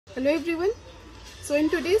Hello everyone. So in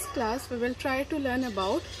today's class we will try to learn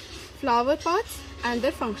about flower parts and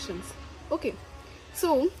their functions. Okay.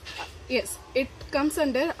 So yes, it comes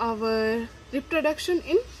under our reproduction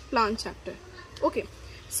in plant chapter. Okay.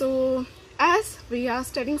 So as we are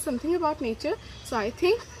studying something about nature, so I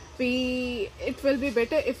think it will be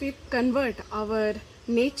better if we convert our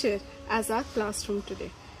nature as our classroom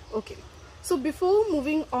today. Okay. So before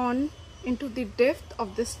moving on into the depth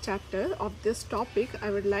of this chapter, of this topic,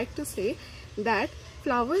 I would like to say that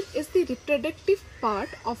flower is the reproductive part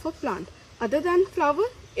of a plant. Other than flower,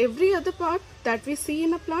 every other part that we see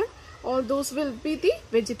in a plant, all those will be the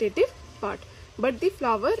vegetative part. But the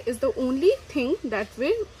flower is the only thing that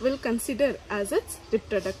we will consider as its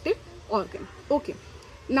reproductive organ. Okay.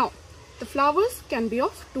 Now, the flowers can be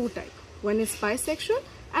of two types. One is bisexual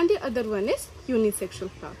and the other one is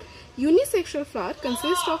unisexual flower. Unisexual flower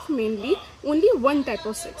consists of mainly only one type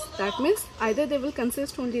of sex. That means either they will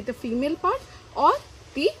consist only the female part or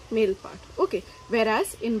the male part. Okay.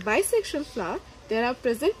 Whereas in bisexual flower, there are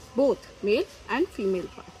present both male and female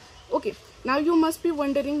part. Okay. Now you must be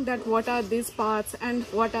wondering that what are these parts and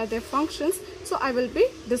what are their functions. So I will be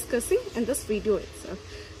discussing in this video itself.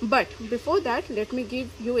 But before that, let me give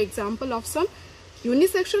you example of some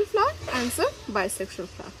unisexual flower and some bisexual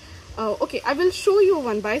flower. Okay, I will show you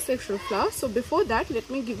one bisexual flower. So before that, let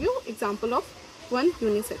me give you example of one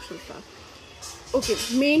unisexual flower. Okay,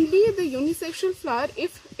 mainly the unisexual flower,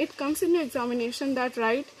 if it comes in your examination that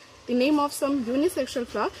write the name of some unisexual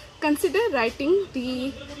flower, consider writing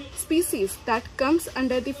the species that comes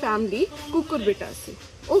under the family Cucurbitaceae.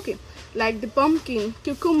 Okay, like the pumpkin,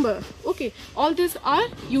 cucumber. Okay, all these are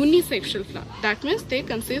unisexual flower. That means they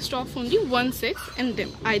consist of only one sex in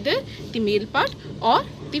them, either the male part or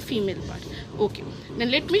the female part. Okay,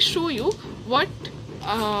 then let me show you what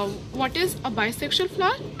is a bisexual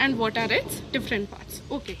flower and what are its different parts.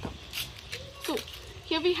 Okay, come. So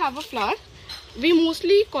here we have a flower. We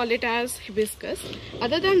mostly call it as hibiscus.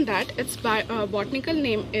 Other than that, its botanical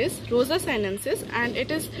name is Rosa sinensis and it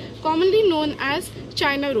is commonly known as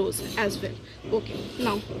China rose as well. Okay,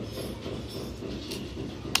 now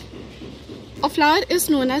a flower is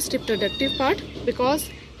known as reproductive part because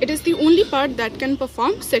it is the only part that can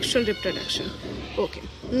perform sexual reproduction. Okay,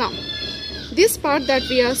 now this part that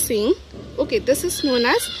we are seeing, okay, this is known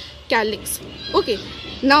as calyx. Okay,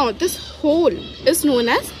 now this whole is known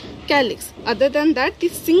as calyx. Other than that, the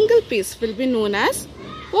single piece will be known as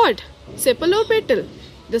what? Sepal or petal?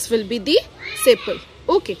 This will be the sepal.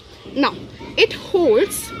 Okay, now it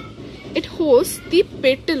holds the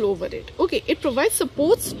petal over it. Okay, it provides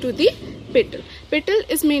supports to the petal. Petal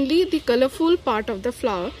is mainly the colorful part of the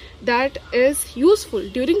flower that is useful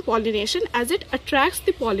during pollination as it attracts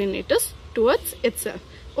the pollinators towards itself.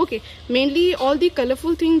 Okay, mainly all the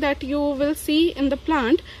colorful thing that you will see in the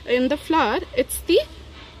plant, in the flower, it's the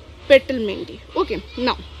petal mainly. Okay,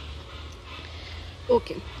 now,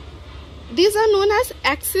 okay, these are known as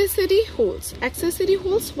accessory holes. Accessory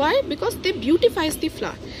holes, why? Because they beautifies the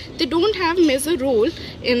flower. They don't have major role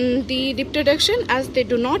in the reproduction as they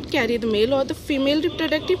do not carry the male or the female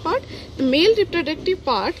reproductive part. The male reproductive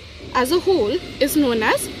part as a whole is known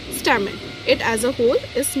as stamen. It as a whole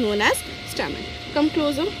is known as stamen. Come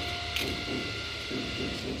closer.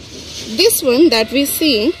 This one that we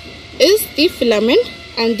see is the filament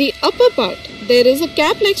and the upper part. There is a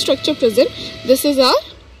cap-like structure present. This is our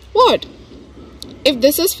what? If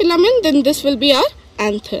this is filament, then this will be our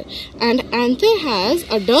anther. And anther has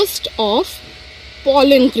a dust of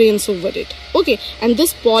pollen grains over it. Okay, and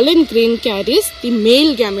this pollen grain carries the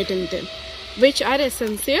male gamete in them, which are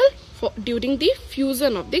essential for during the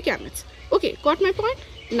fusion of the gametes. Okay, got my point?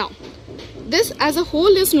 Now, this as a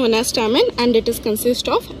whole is known as stamen and it is consist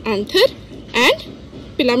of anther and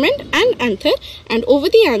filament and anther, and over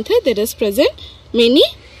the anther there is present many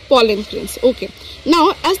pollen grains. Okay,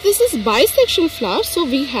 now as this is bisexual flower, so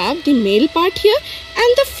we have the male part here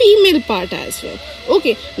and the female part as well.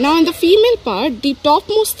 Okay, now in the female part, the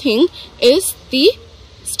topmost thing is the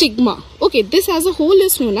stigma. Okay, this as a whole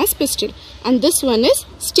is known as pistil and this one is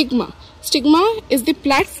stigma. Stigma is the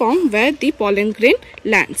platform where the pollen grain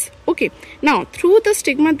lands. Okay, now through the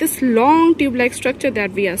stigma, this long tube-like structure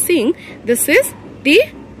that we are seeing, this is the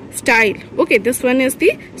style. Okay, this one is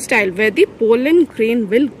the style where the pollen grain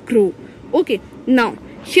will grow. Okay, now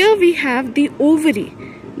here we have the ovary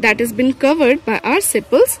that has been covered by our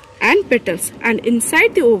sepals and petals, and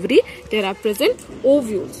inside the ovary there are present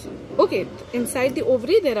ovules. Okay, inside the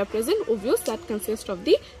ovary there are present ovules that consist of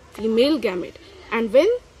the female gamete, and when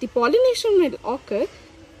the pollination will occur,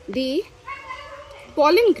 the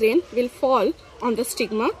pollen grain will fall on the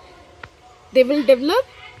stigma. They will develop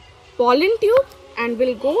pollen tube and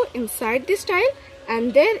will go inside the style,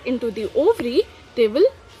 and there into the ovary they will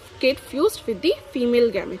get fused with the female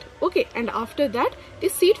gamete. Okay, and after that the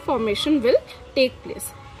seed formation will take place,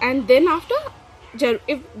 and then after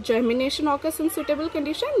if germination occurs in suitable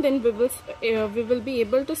condition, then we will be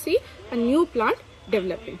able to see a new plant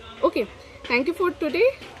developing. Okay, thank you for today.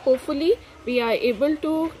 Hopefully we are able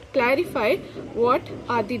to clarify what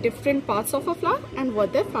are the different parts of a flower and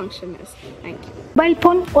what their function is. Thank you. Mobile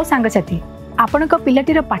phone और सांगसाथी आपणक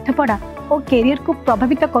पिलाटीर पाठपढ़ा और career को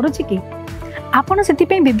प्रभावित करुछि कि आपण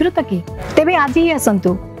सेति विवृत कि तेबे आज ही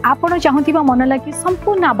आसंतु आपण चाहुथिबा मन लागी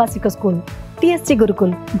संपूर्ण आवासिक स्कूल TSG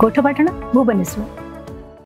गुरुकुल गोठपाटण भुवनेश्वर।